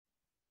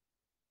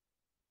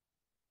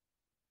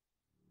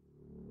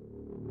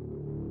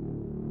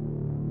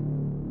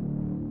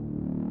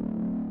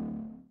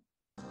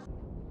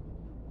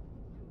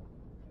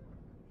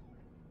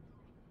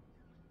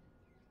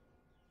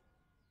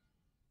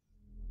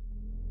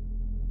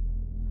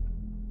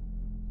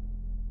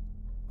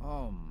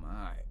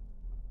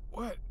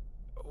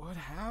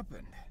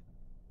happened?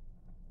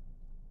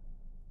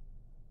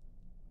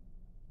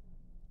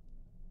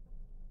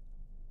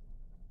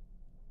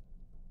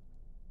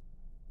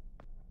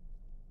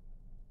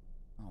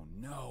 Oh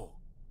no.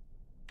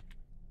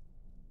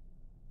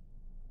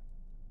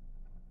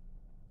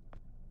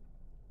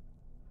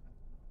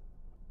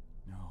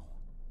 No,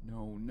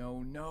 no,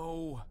 no,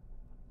 no.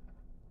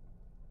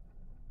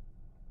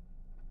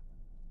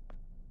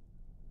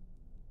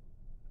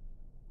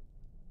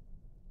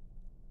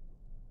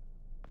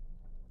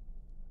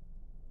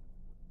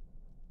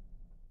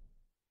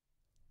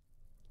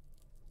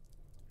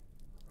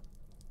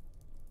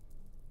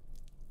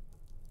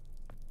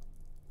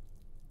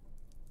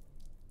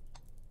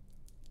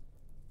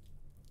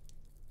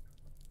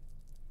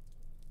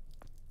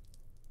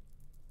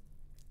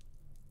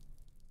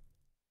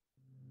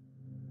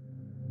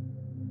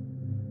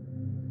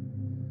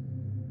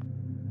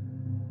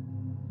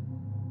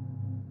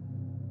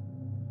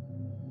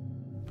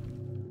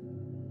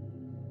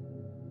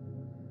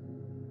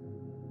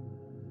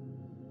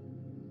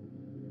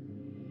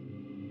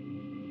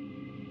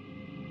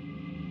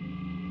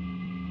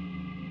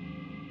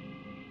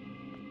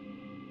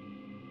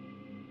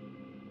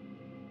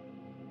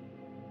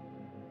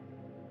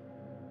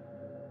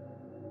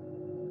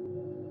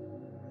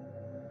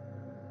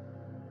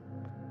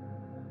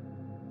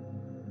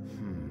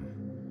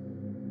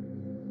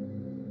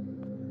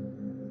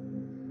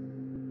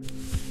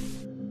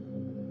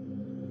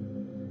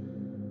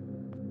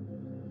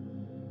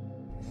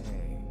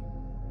 Hey.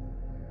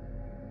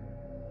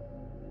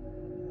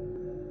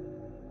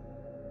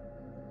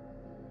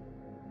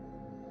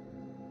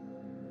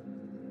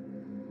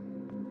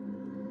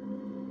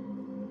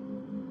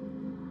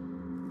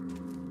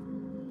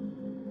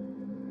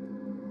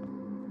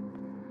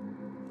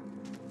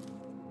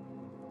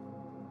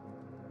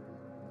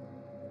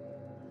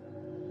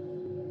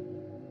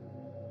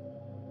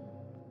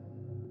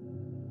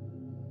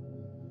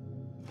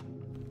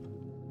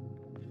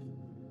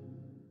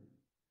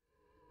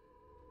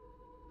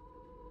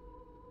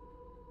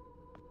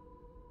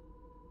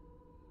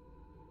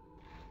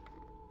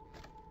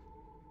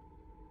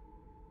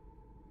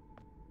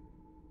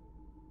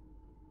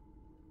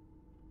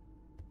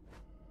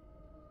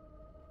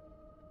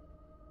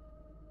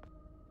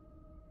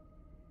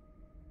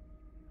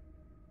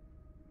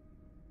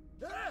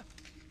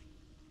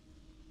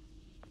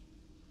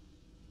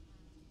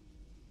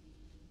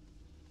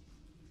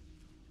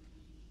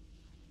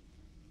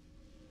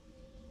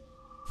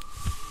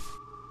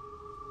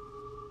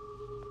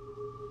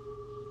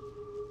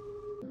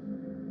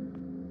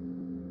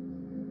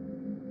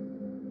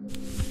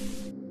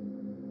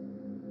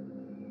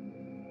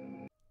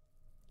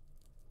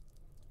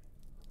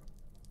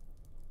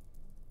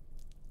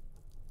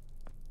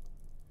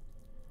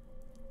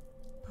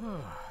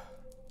 Ah!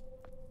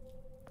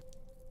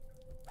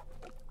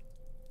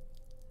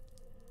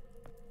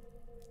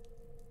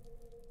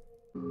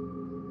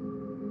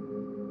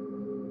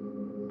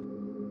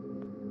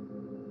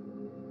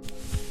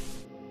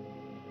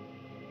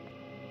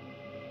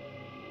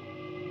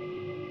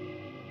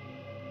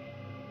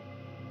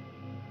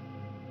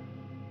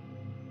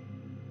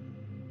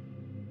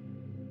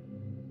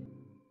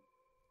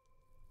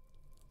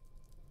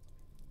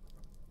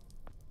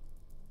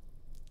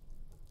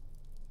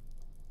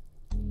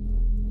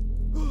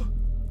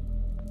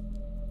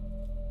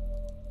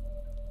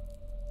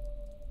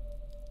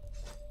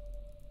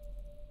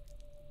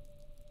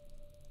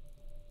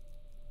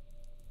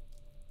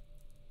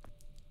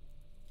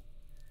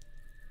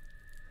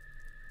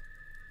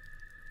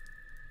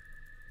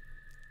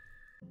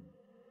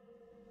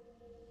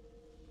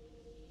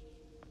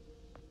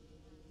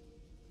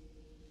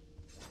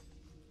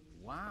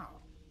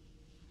 Wow.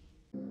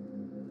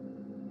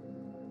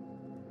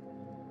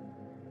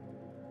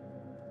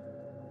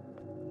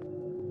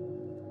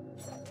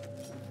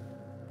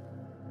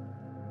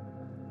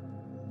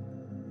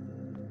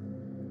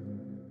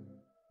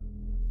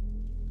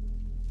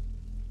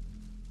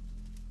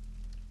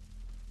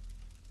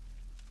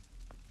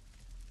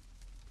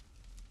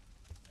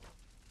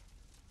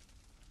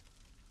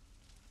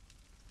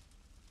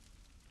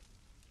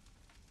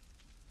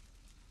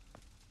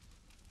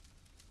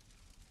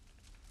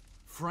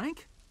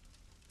 Frank?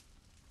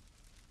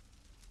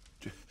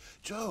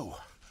 Joe!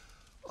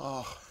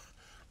 Oh.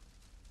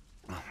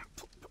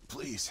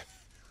 Please.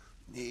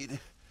 Need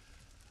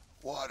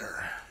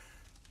water.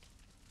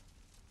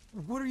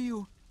 What are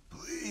you...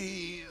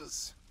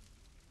 Please.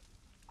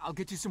 I'll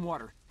get you some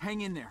water.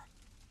 Hang in there.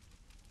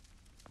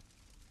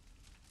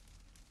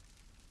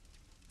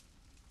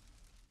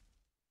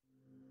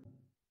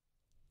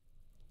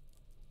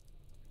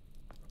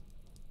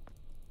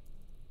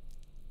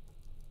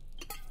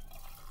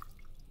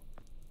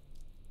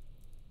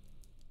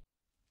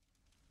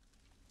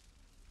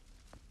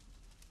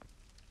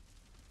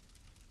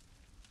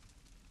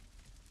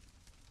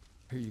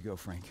 Here you go,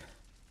 Frank.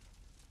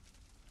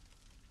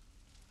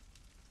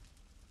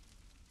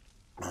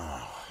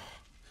 Oh.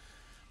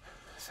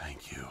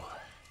 Thank you.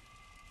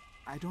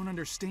 I don't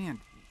understand.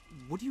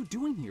 What are you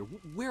doing here?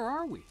 Where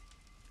are we?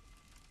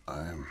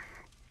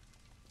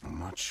 I'm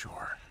not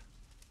sure.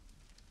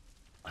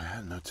 I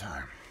had no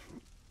time.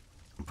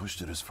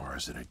 Pushed it as far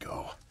as it'd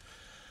go.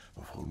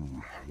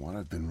 From what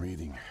I've been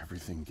reading,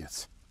 everything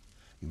gets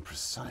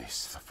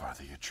imprecise the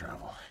farther you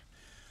travel.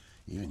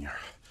 Even your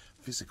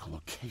physical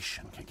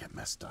location can get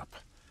messed up.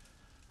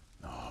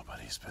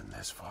 Nobody's been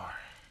this far.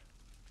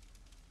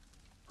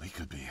 We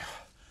could be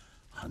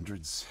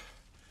hundreds,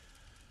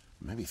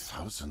 maybe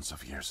thousands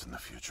of years in the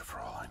future for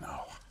all I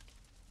know.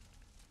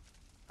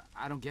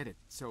 I don't get it.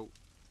 So,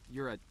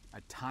 you're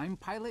a time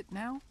pilot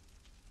now?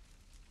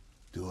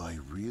 Do I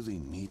really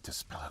need to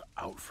spell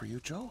it out for you,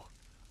 Joe?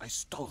 I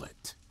stole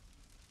it.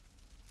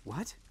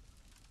 What?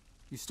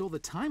 You stole the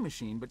time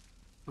machine, but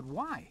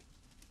why?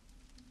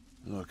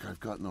 Look, I've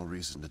got no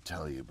reason to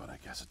tell you, but I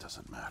guess it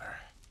doesn't matter.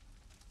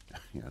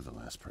 You're the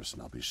last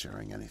person I'll be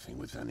sharing anything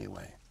with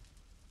anyway.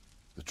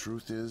 The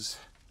truth is,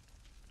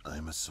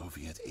 I'm a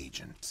Soviet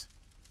agent.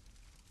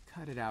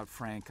 Cut it out,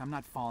 Frank. I'm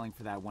not falling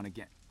for that one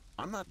again.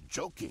 I'm not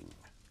joking.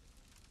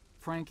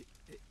 Frank,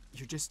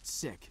 you're just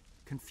sick,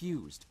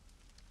 confused.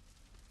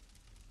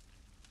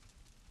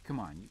 Come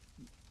on,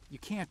 you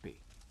can't be.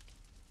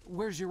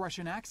 Where's your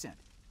Russian accent?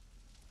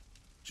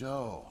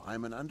 Joe,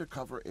 I'm an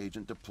undercover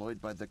agent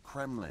deployed by the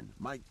Kremlin.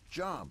 My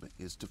job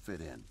is to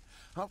fit in.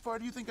 How far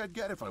do you think I'd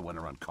get if I went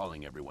around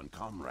calling everyone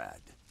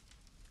comrade?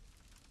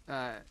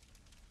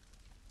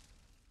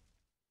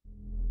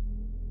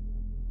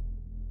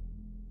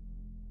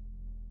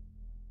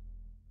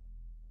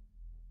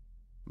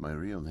 My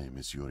real name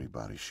is Yuri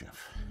Barishev.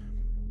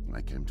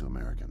 I came to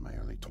America in my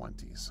early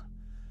 20s.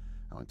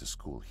 I went to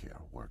school here,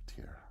 worked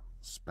here,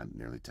 spent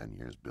nearly 10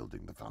 years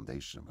building the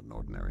foundation of an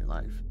ordinary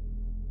life.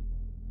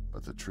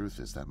 But the truth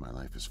is that my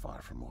life is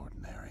far from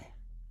ordinary.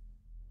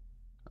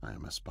 I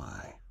am a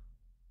spy.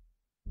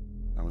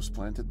 I was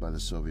planted by the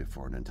Soviet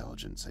Foreign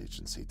Intelligence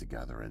Agency to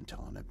gather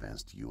intel on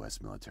advanced U.S.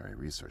 military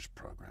research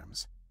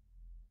programs,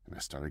 and I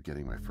started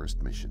getting my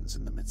first missions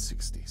in the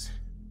mid-60s.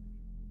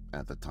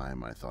 At the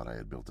time, I thought I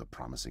had built a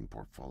promising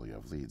portfolio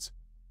of leads,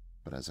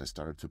 but as I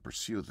started to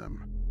pursue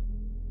them,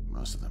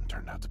 most of them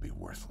turned out to be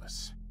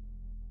worthless.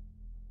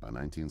 By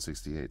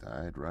 1968,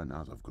 I had run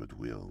out of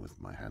goodwill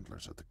with my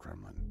handlers at the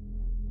Kremlin.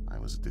 I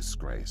was a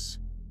disgrace,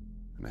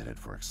 and headed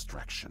for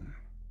extraction.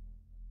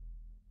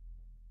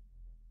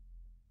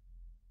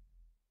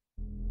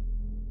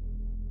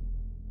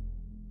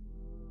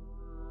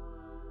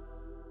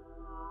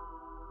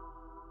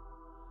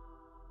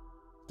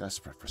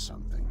 Desperate for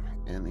something,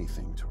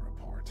 anything to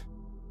report,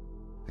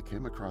 I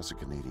came across a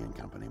Canadian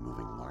company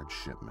moving large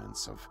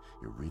shipments of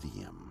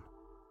iridium,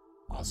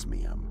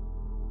 osmium,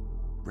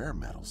 rare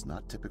metals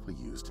not typically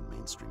used in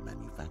mainstream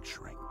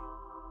manufacturing.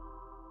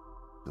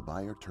 The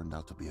buyer turned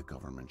out to be a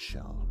government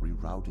shell,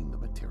 rerouting the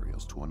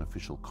materials to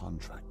unofficial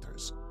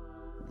contractors,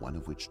 one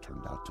of which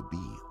turned out to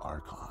be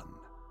Archon.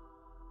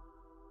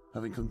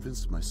 Having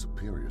convinced my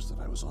superiors that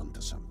I was onto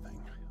something,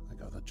 I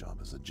got a job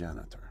as a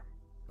janitor,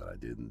 but I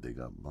didn't dig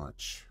up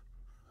much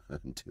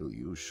until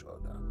you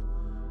showed up.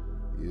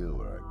 You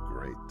were a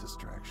great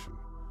distraction,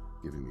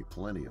 giving me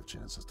plenty of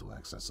chances to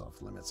access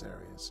off-limits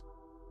areas.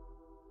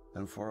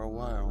 And for a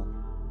while,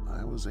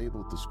 I was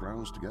able to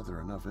scrounge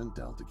together enough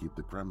intel to keep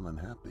the Kremlin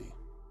happy.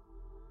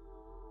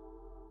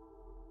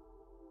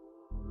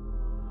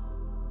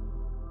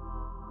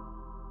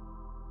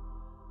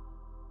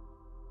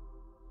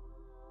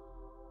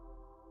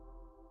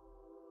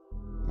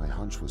 My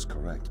hunch was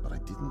correct, but I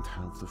didn't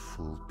have the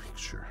full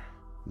picture.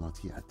 Not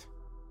yet.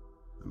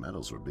 The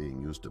metals were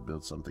being used to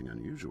build something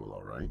unusual,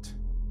 all right.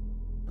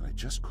 But I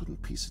just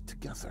couldn't piece it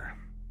together.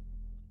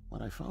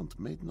 What I found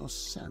made no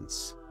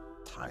sense.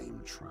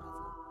 Time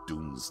travel,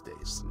 doomsday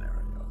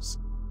scenarios.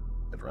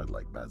 It read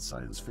like bad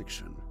science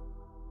fiction.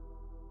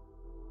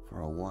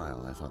 For a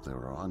while, I thought they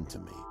were onto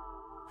me,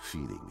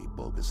 feeding me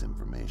bogus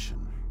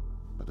information.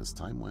 But as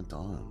time went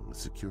on, with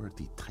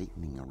security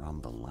tightening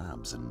around the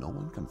labs and no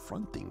one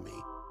confronting me,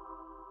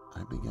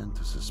 I began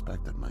to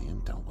suspect that my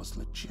intel was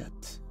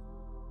legit.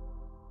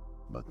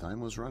 But time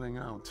was running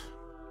out,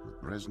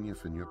 with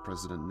Brezhnev and your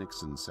President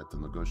Nixon set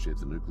to negotiate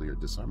the nuclear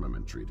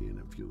disarmament treaty in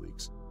a few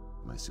weeks.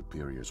 My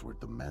superiors were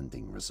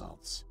demanding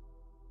results.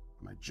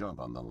 My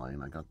job on the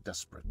line, I got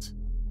desperate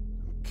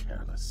and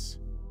careless.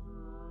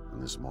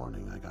 And this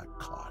morning, I got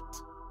caught.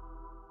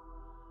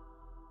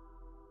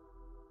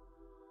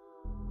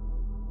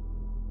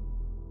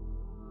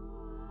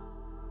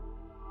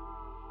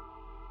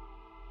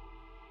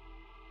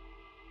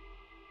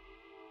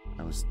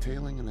 I was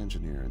tailing an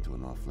engineer into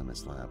an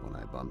off-limits lab when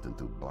I bumped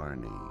into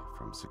Barney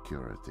from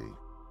security.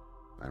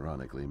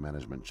 Ironically,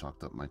 management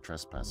chalked up my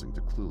trespassing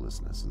to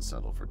cluelessness and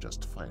settled for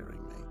just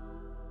firing me.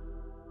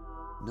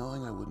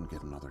 Knowing I wouldn't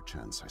get another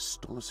chance, I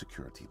stole a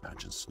security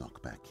badge and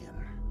snuck back in.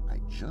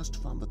 I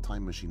just found the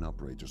time machine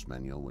operator's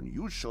manual when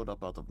you showed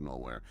up out of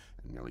nowhere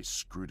and nearly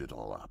screwed it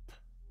all up.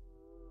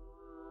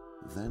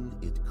 Then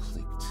it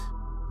clicked.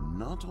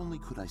 Not only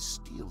could I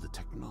steal the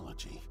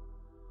technology,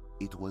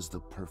 it was the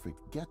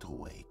perfect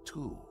getaway,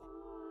 too.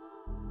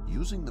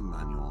 Using the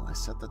manual, I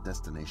set the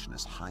destination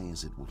as high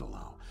as it would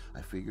allow.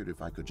 I figured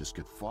if I could just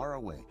get far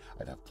away,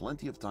 I'd have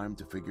plenty of time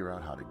to figure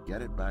out how to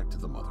get it back to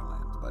the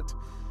motherland. But,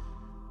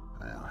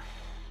 well,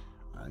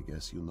 I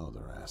guess you know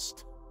the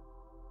rest.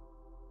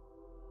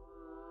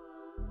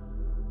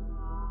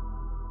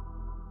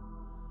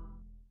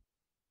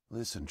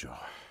 Listen, Joe.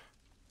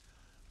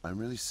 I'm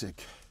really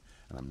sick,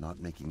 and I'm not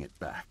making it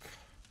back.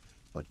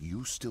 But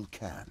you still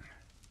can.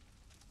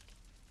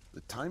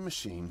 The time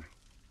machine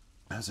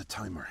has a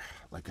timer,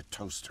 like a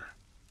toaster.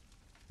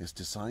 It's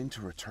designed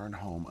to return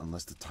home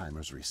unless the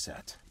timer's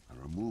reset. I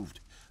removed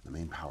the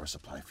main power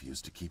supply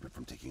fuse to keep it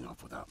from taking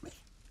off without me.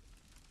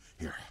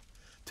 Here,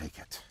 take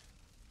it.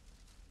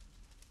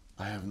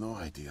 I have no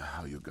idea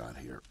how you got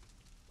here,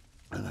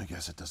 and I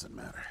guess it doesn't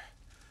matter.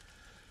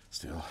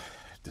 Still,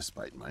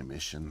 despite my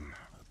mission,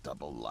 a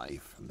double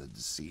life, and the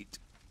deceit,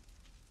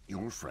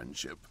 your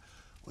friendship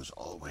was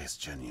always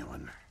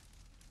genuine.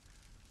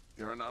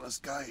 You're an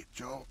honest guy,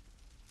 Joe.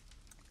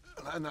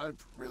 And I've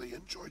really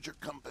enjoyed your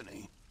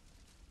company.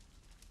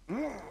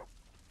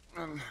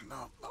 And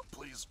now,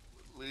 please,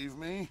 leave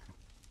me.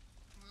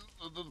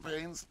 The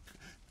pain's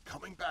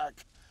coming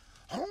back.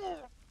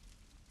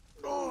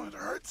 Oh, it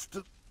hurts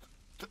to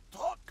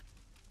talk.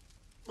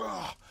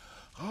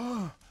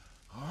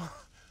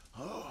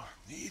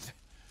 Need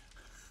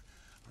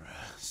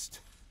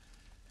rest.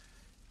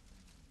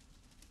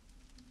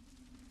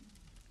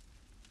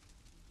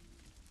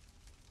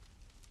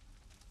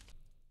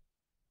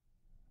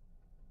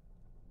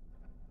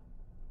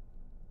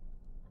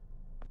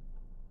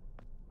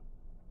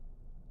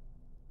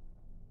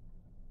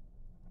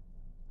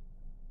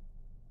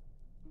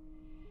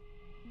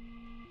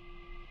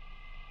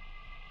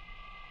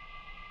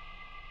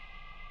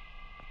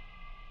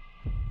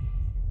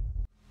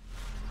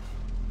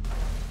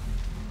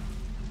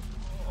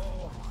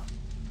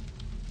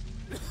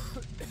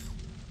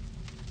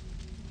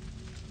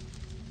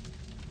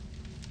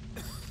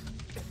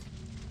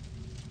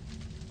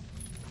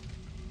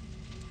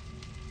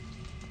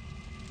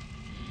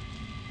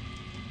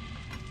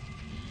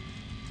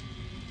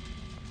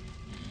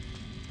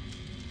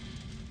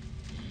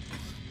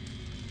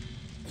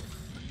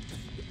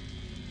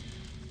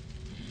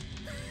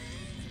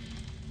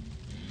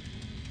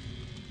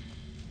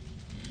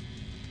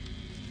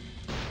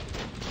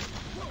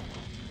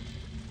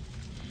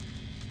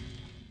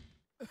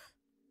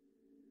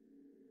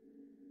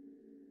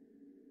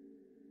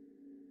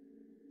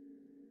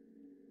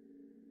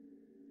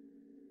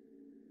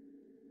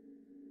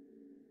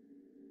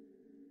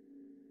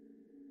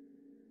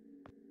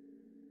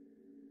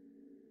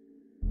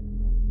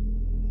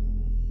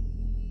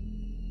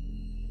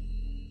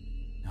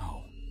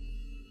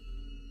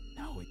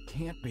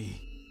 Can't be.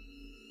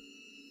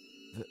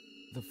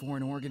 The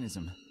foreign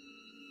organism.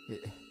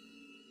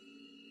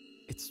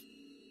 It's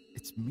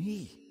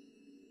me.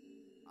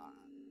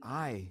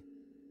 I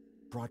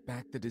brought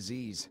back the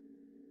disease.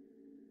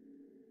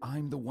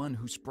 I'm the one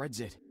who spreads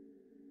it.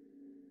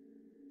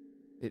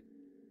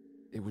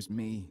 It was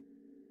me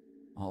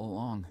all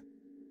along.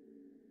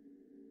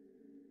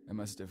 I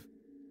must have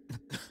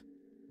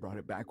brought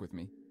it back with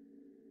me.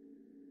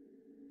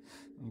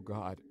 Oh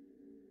God.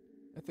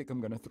 I think I'm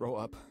gonna throw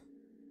up.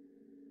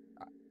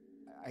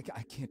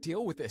 I can't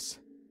deal with this.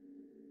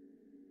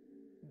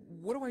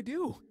 What do I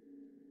do?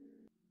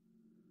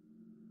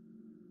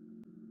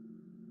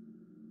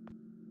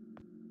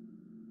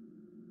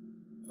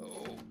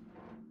 Oh.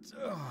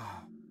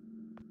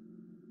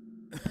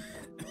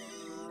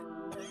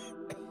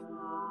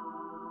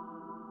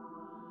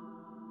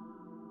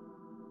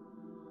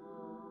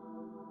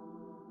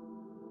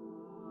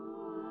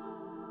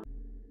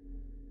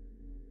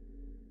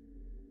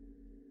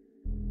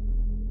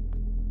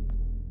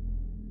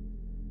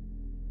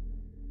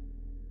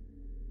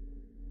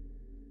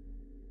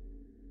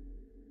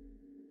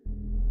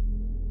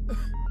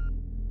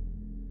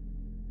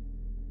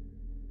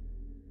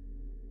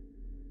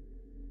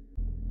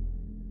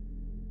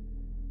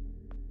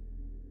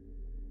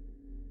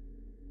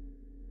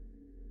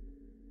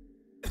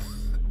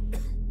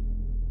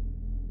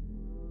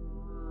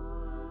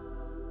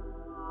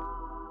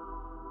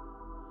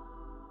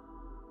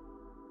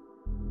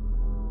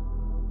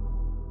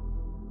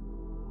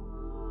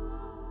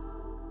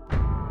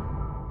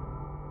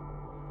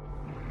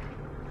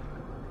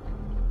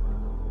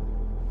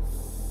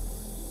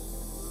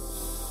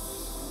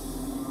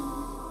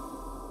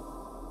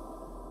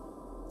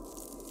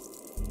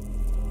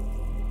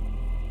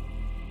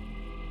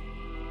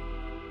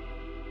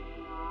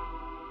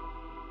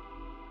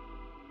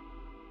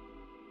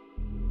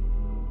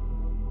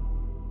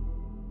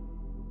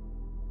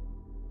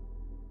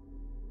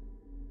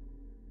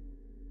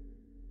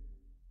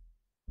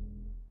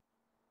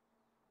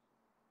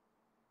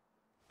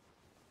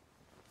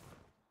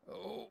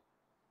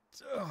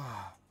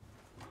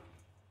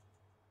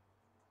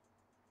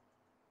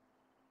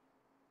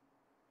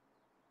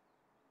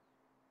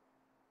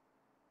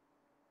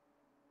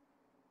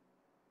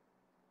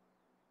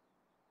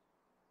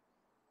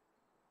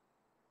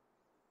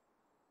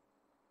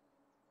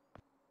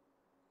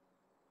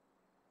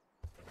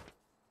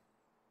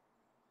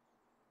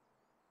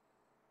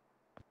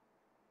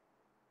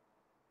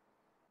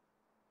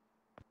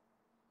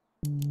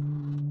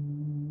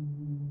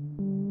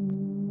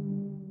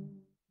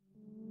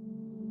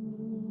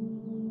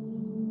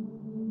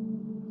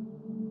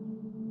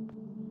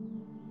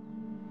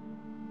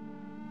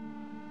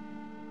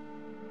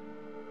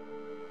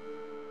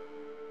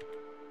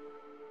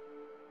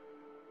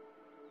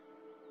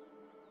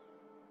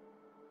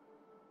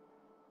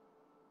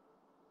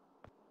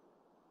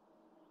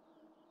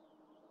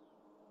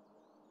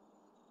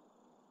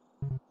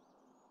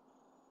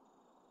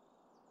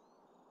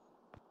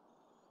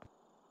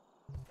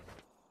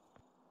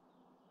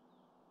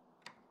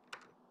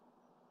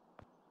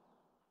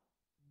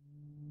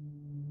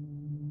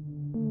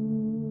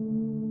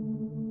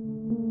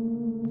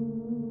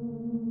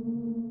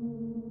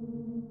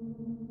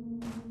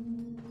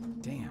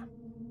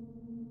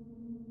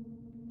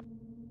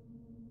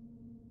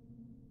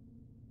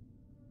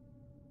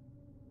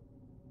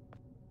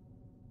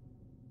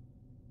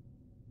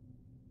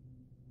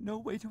 No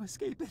way to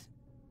escape it.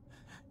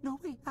 No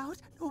way out,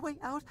 no way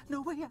out,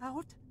 no way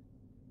out.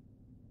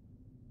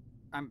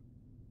 I'm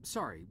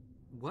sorry,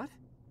 what?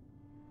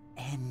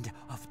 End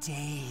of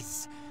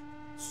days.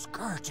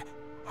 Scourge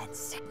and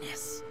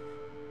sickness.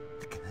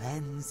 The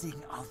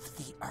cleansing of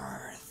the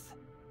earth.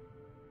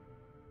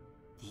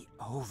 The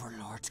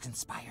overlords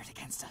conspired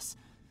against us.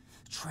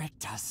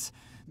 Tricked us.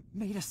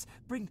 Made us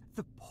bring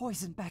the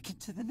poison back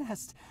into the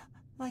nest.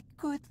 Like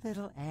good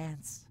little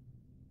ants.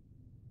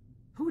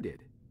 Who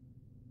did?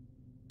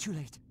 Too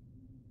late.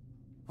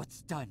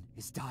 What's done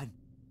is done.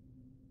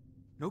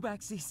 No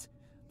backsies,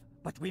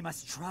 but we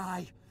must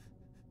try.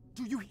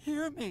 Do you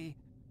hear me?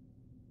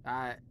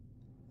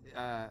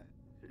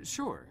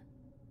 Sure.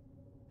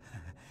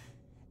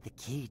 The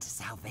key to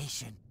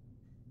salvation.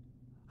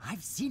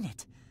 I've seen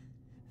it.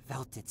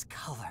 Felt its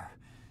color.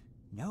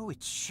 Know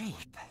its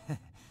shape.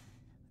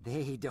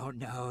 They don't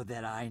know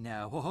that I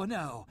know. Oh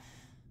no.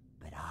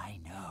 But I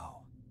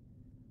know.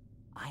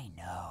 I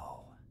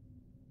know.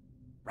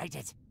 Write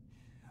it.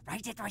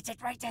 Write it, write it,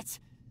 write it!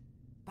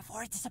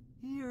 Before it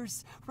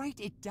disappears. Write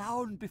it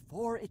down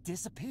before it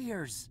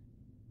disappears.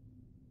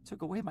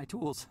 Took away my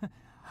tools.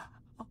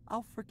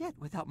 I'll forget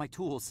without my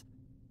tools.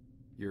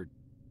 Your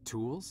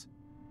tools?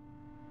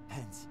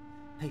 Pens,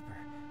 paper,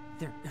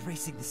 they're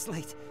erasing the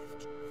slate,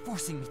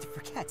 forcing me to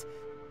forget,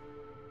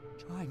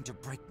 trying to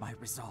break my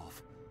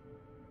resolve.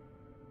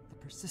 The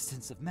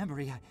persistence of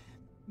memory, I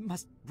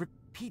must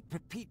repeat,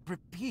 repeat,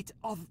 repeat,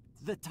 all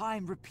the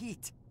time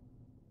repeat.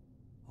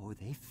 Oh,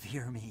 they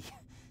fear me,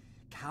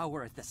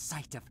 cower at the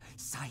sight of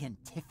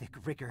scientific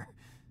rigor.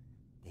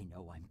 They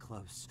know I'm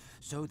close,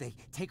 so they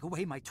take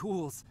away my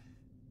tools.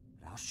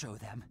 But I'll show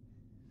them.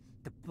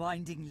 The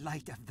blinding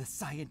light of the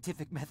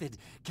scientific method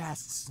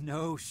casts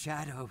no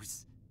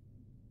shadows.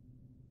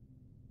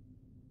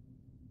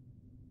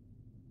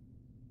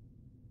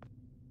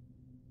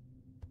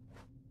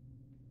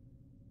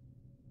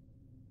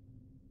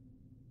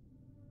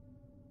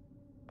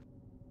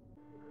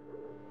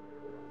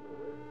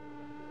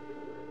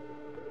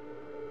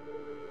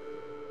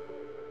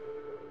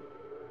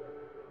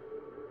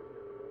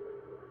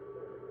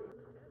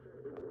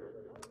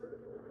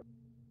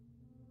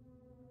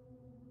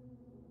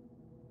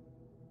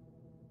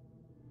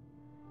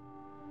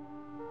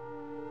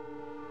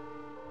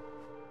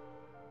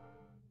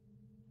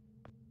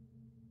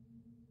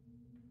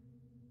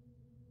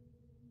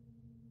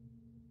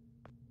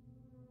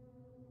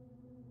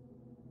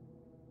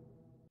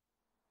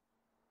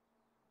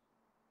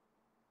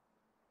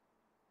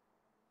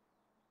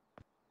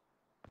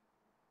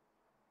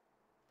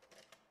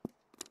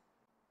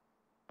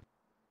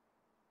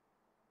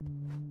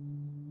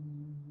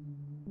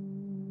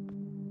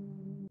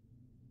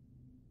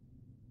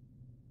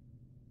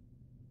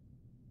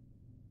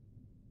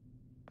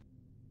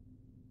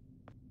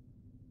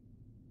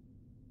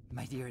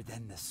 Mightier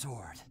than the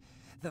sword.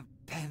 The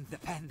pen, the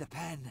pen, the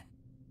pen.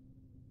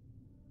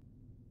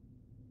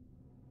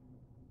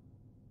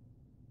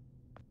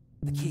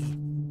 The key.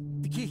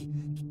 The key.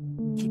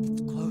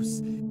 Keep it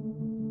close.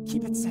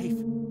 Keep it safe.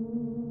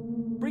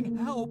 Bring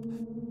help.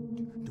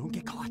 Don't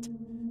get caught.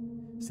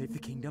 Save the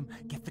kingdom,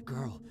 get the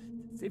girl.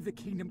 Save the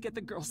kingdom, get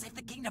the girl. Save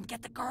the kingdom,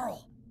 get the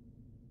girl.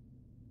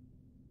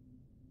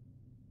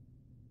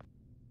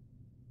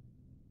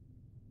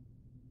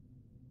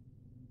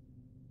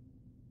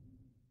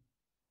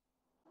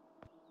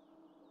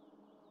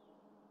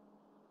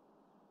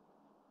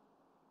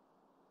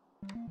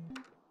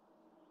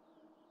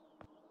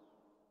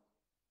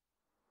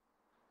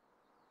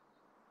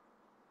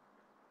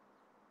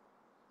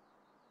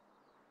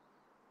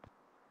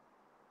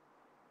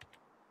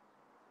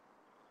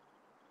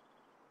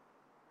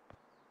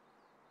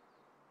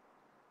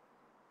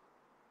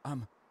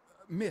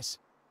 Miss,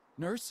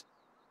 nurse,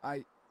 Oh,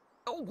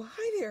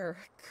 hi there.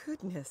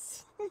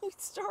 Goodness, you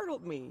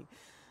startled me.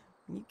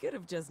 You could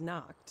have just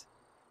knocked.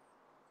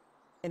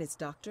 And it's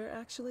Doctor,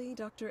 actually,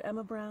 Dr.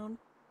 Emma Brown.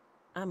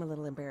 I'm a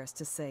little embarrassed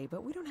to say,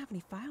 but we don't have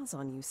any files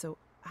on you, so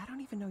I don't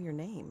even know your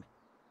name.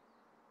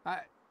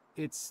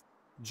 it's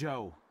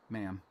Joe,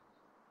 ma'am.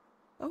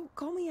 Oh,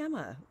 call me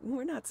Emma.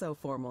 We're not so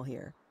formal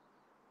here.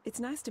 It's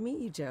nice to meet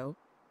you, Joe.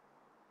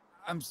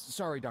 I'm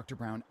sorry, Dr.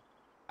 Brown.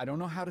 I don't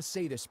know how to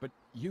say this, but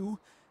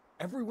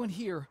everyone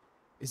here,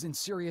 is in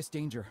serious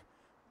danger.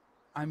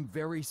 I'm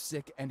very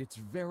sick, and it's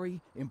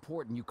very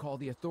important you call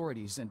the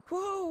authorities and—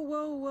 Whoa,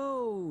 whoa,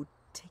 whoa.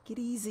 Take it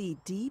easy.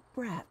 Deep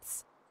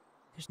breaths.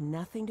 There's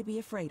nothing to be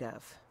afraid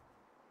of.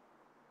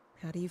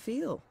 How do you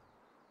feel?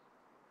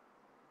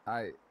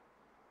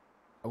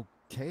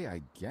 Okay,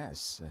 I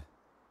guess.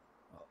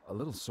 A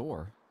little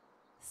sore.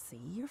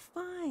 See, you're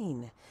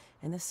fine.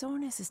 And the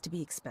soreness is to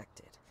be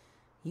expected.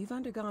 You've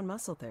undergone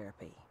muscle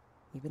therapy.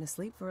 You've been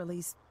asleep for at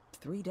least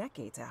 3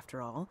 decades,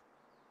 after all.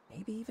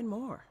 Maybe even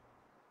more.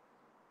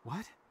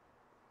 What?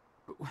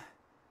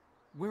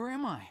 Where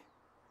am I?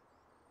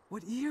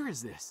 What year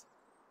is this?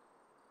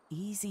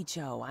 Easy,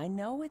 Joe. I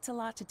know it's a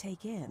lot to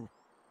take in.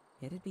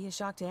 It'd be a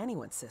shock to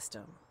anyone's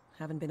system.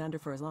 Haven't been under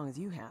for as long as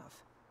you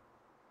have.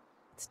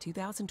 It's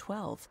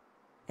 2012.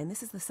 and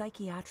this is the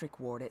psychiatric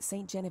ward at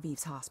St.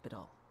 Genevieve's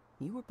Hospital.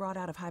 You were brought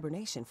out of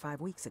hibernation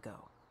 5 weeks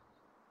ago.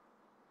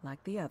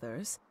 Like the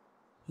others,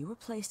 you were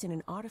placed in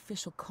an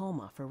artificial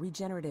coma for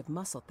regenerative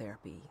muscle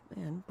therapy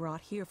and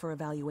brought here for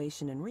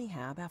evaluation and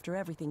rehab after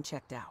everything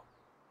checked out.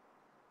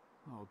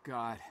 Oh,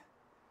 God.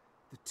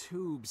 The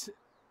tubes.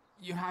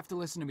 You have to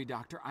listen to me,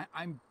 Doctor.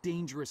 I'm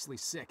dangerously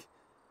sick.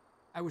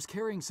 I was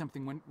carrying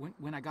something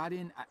when I got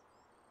in.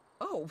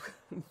 Oh,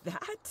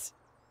 that?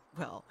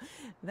 Well,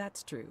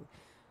 that's true.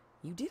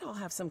 You did all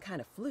have some kind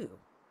of flu.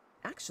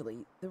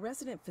 Actually, the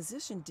resident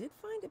physician did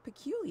find it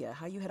peculiar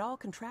how you had all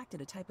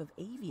contracted a type of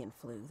avian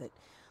flu that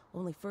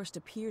only first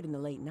appeared in the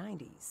late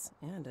 90s,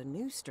 and a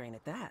new strain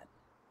at that.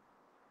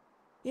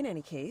 In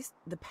any case,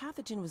 the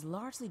pathogen was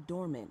largely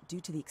dormant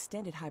due to the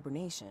extended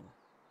hibernation.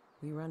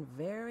 We run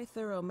very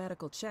thorough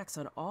medical checks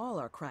on all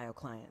our cryo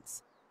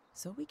clients,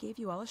 so we gave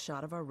you all a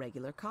shot of our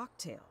regular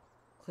cocktail.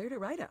 Cleared it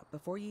right up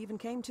before you even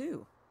came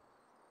to.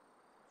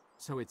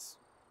 So it's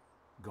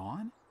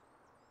gone?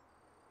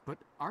 But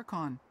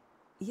Archon...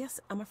 Yes,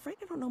 I'm afraid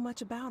I don't know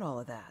much about all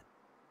of that.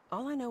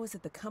 All I know is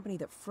that the company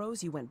that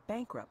froze you went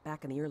bankrupt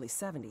back in the early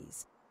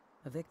 70s.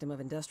 A victim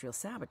of industrial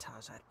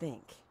sabotage, I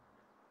think.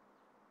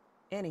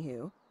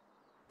 Anywho,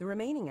 the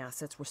remaining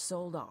assets were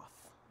sold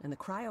off, and the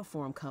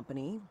Cryoform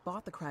company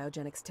bought the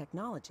cryogenics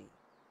technology.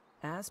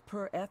 As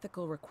per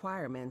ethical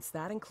requirements,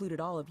 that included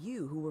all of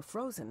you who were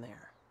frozen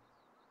there.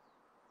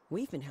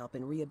 We've been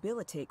helping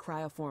rehabilitate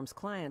Cryoform's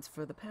clients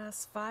for the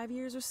past 5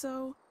 years or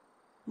so.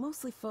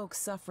 Mostly folks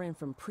suffering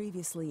from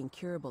previously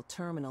incurable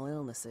terminal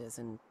illnesses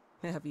and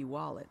heavy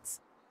wallets.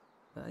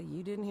 But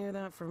you didn't hear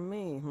that from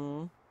me,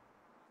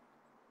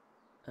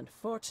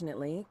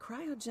 Unfortunately,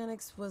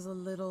 cryogenics was a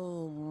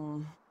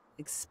little...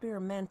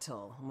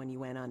 experimental when you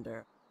went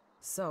under.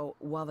 So,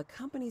 while the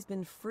company's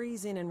been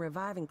freezing and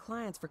reviving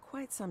clients for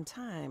quite some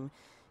time,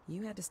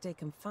 you had to stay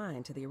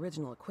confined to the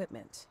original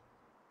equipment.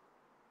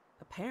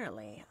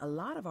 Apparently, a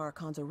lot of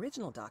Archon's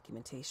original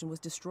documentation was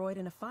destroyed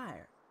in a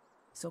fire,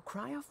 so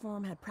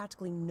Cryoform had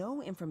practically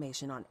no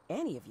information on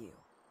any of you.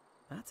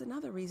 That's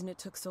another reason it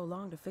took so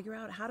long to figure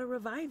out how to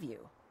revive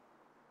you.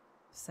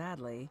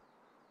 Sadly,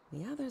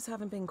 the others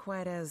haven't been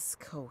quite as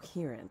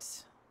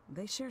coherent.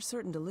 They share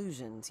certain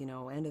delusions, you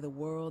know, end of the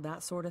world,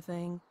 that sort of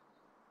thing.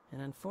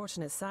 An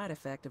unfortunate side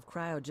effect of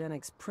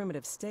cryogenics'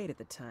 primitive state at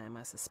the time,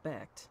 I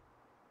suspect.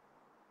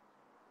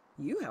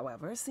 You,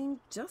 however, seem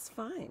just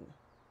fine.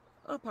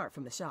 Apart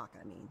from the shock,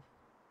 I mean.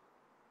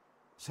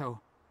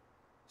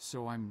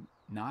 So I'm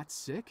not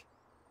sick?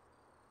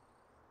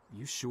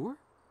 You sure?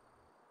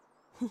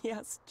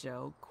 Yes,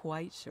 Joe,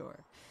 quite sure.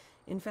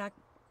 In fact,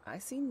 I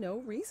see no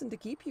reason to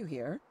keep you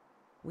here.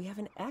 We have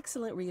an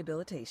excellent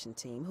rehabilitation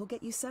team who'll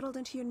get you settled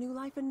into your new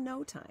life in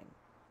no time.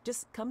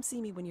 Just come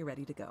see me when you're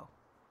ready to go.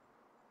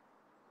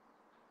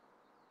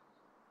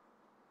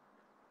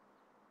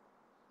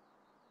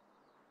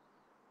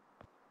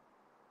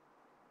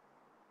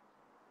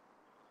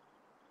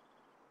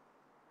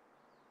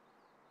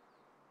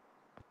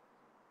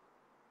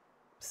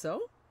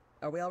 So,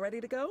 are we all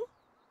ready to go?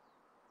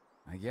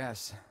 I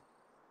guess.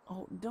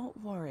 Oh,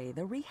 don't worry.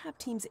 The rehab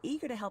team's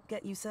eager to help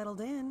get you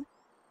settled in.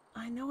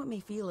 I know it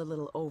may feel a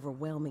little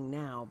overwhelming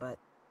now, but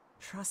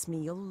trust me,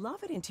 you'll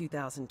love it in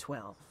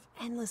 2012.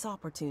 Endless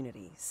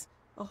opportunities.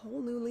 A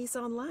whole new lease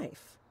on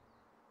life.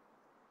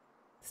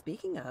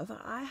 Speaking of,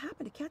 I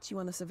happened to catch you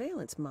on the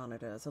surveillance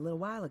monitors a little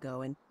while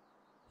ago, and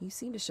you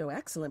seem to show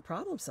excellent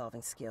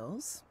problem-solving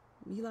skills.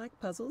 You like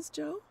puzzles,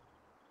 Joe?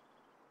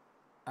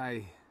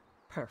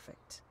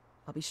 Perfect.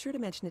 I'll be sure to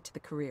mention it to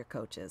the career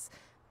coaches.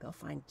 They'll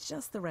find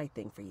just the right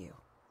thing for you.